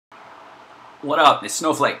What up? It's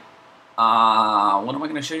Snowflake. What am I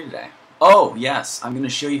going to show you today? Oh, yes, I'm going to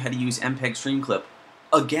show you how to use MpegStreamclip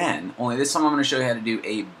again, only this time I'm going to show you how to do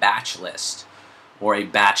a batch list or a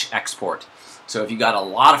batch export. So if you got a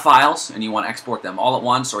lot of files and you want to export them all at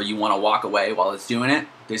once, or you want to walk away while it's doing it,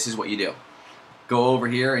 this is what you do. Go over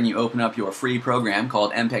here and you open up your free program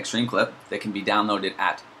called MpegStreamclip that can be downloaded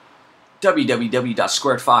at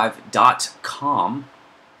www.squared5.com,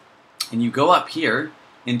 and you go up here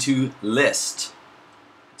into list.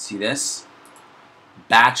 See this?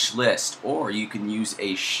 Batch list, or you can use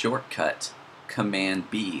a shortcut,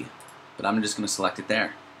 Command B, but I'm just going to select it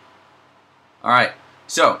there. Alright,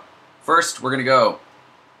 so first we're going to go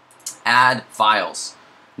add files.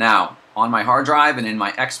 Now on my hard drive and in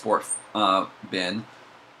my export bin,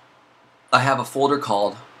 I have a folder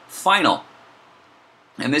called Final.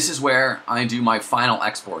 And this is where I do my final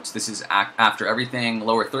exports. This is after everything,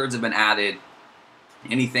 lower thirds have been added,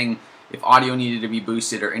 anything, if audio needed to be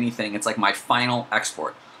boosted or anything, it's like my final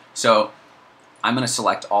export. So I'm going to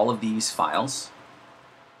select all of these files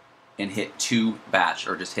and hit to batch,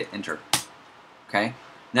 or just hit enter. Okay.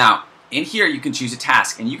 Now in here you can choose a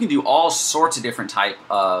task, and you can do all sorts of different type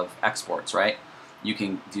of exports, right? You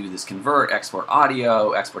can do this convert, export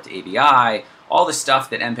audio, export to AVI, all the stuff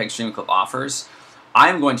that MpegStreamclip offers.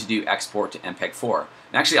 I'm going to do export to MpegStreamclip.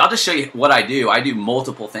 And actually, I'll just show you what I do. I do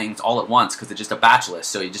multiple things all at once because it's just a batch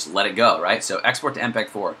list, so you just let it go, right? So export to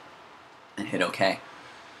MpegStreamclip and hit OK.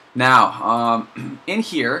 Now, in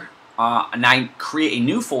here, and I create a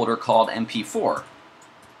new folder called MP4,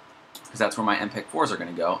 because that's where my MpegStreamclips are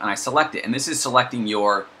going to go, and I select it. And this is selecting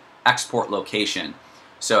your export location.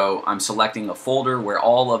 So I'm selecting a folder where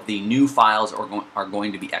all of the new files are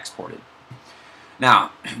going to be exported.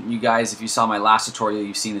 Now, you guys, if you saw my last tutorial,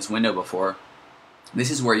 you've seen this window before.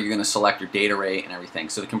 This is where you're going to select your data rate and everything.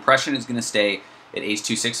 So the compression is going to stay at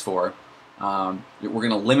H.264. We're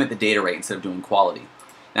going to limit the data rate instead of doing quality.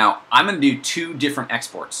 Now, I'm going to do two different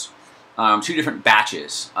exports, two different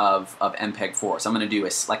batches of MpegStreamclip. So I'm going to do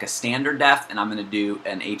like a standard def, and I'm going to do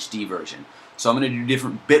an HD version. So I'm going to do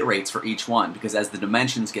different bit rates for each one, because as the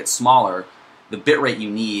dimensions get smaller, the bit rate you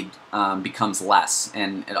need becomes less,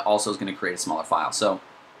 and it also is going to create a smaller file. So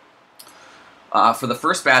for the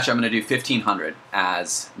first batch, I'm going to do 1500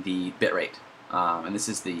 as the bit rate, and this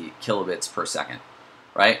is the kilobits per second,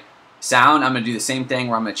 right? Sound, I'm going to do the same thing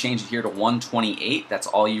where I'm going to change it here to 128. That's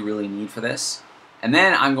all you really need for this. And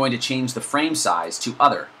then I'm going to change the frame size to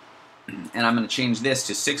other, and I'm going to change this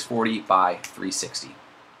to 640 by 360.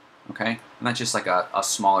 Okay, and that's just like a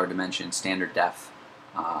smaller dimension, standard def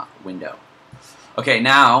window. Okay,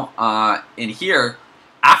 now in here,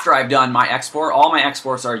 after I've done my export, all my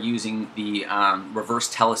exports are using the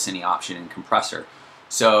reverse telecine option in compressor.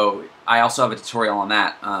 So I also have a tutorial on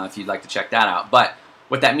that if you'd like to check that out. But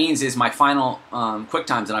what that means is my final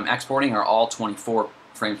QuickTimes that I'm exporting are all 24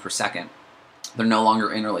 frames per second. They're no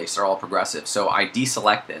longer interlaced, they're all progressive. So I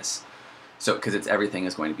deselect this, so because everything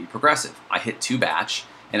is going to be progressive. I hit to batch,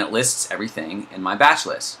 and it lists everything in my batch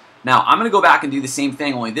list. Now I'm going to go back and do the same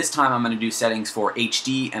thing, only this time I'm going to do settings for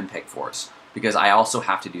HD MpegStreamclips, because I also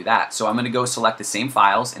have to do that. So I'm going to go select the same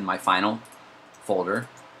files in my final folder,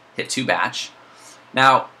 hit to batch.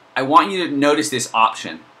 Now I want you to notice this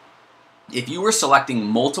option. If you were selecting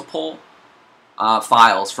multiple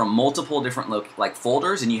files from multiple different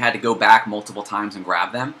folders, and you had to go back multiple times and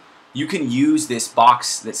grab them, you can use this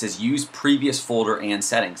box that says use previous folder and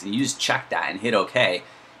settings, and you just check that and hit OK,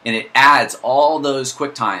 and it adds all those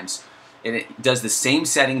QuickTimes, and it does the same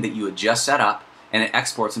setting that you had just set up, and it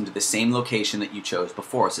exports them to the same location that you chose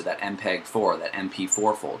before, so that MpegStreamclip, that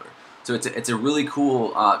MP4 folder. So it's a really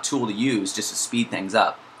cool tool to use just to speed things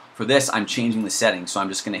up. For this, I'm changing the settings, so I'm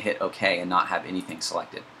just going to hit OK and not have anything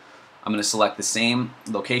selected. I'm going to select the same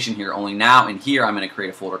location here, only now in here I'm going to create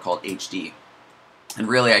a folder called HD. And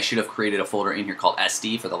really I should have created a folder in here called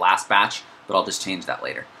SD for the last batch, but I'll just change that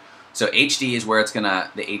later. So HD is where the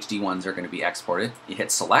HD ones are going to be exported. You hit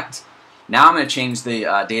select. Now I'm going to change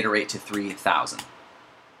the data rate to 3000.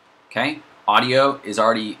 Okay, audio is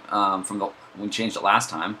already, when we changed it last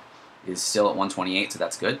time, is still at 128, so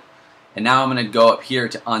that's good. And now I'm going to go up here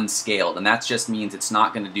to unscaled, and that just means it's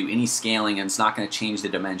not going to do any scaling, and it's not going to change the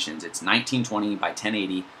dimensions. It's 1920 by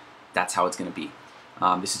 1080. That's how it's going to be.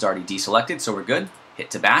 This is already deselected, so we're good. Hit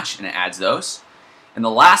to batch, and it adds those. And the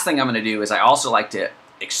last thing I'm going to do is I also like to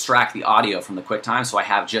extract the audio from the QuickTime, so I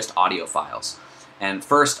have just audio files. And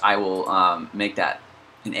first I will make that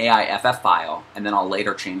an AIFF file, and then I'll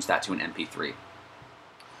later change that to an MP3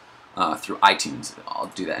 through iTunes.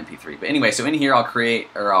 I'll do that MP3. But anyway, so in here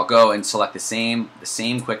I'll go and select the same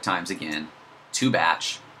QuickTimes again, to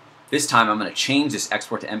batch, This time I'm going to change this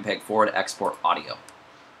export to MPEG 4 to export audio.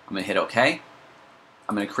 I'm going to hit OK.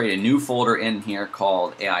 I'm going to create a new folder in here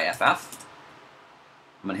called AIFF.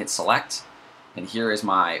 I'm going to hit select, and here is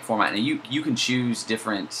my format. And you can choose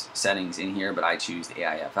different settings in here, but I choose the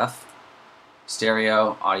AIFF.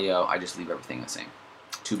 Stereo, audio, I just leave everything the same.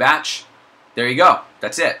 To batch, there you go.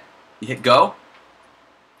 That's it. You hit go,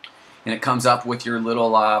 and it comes up with your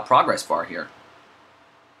little progress bar here.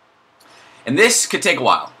 And this could take a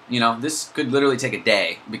while. You know, this could literally take a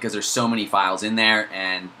day because there's so many files in there,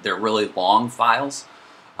 and they're really long files.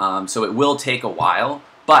 So it will take a while.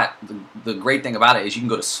 But the great thing about it is you can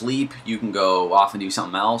go to sleep, you can go off and do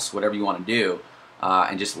something else, whatever you want to do,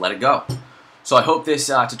 and just let it go. So I hope this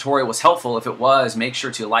tutorial was helpful. If it was, make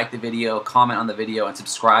sure to like the video, comment on the video, and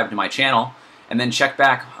subscribe to my channel. And then check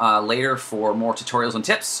back later for more tutorials and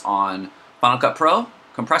tips on Final Cut Pro,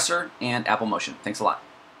 Compressor, and Apple Motion. Thanks a lot.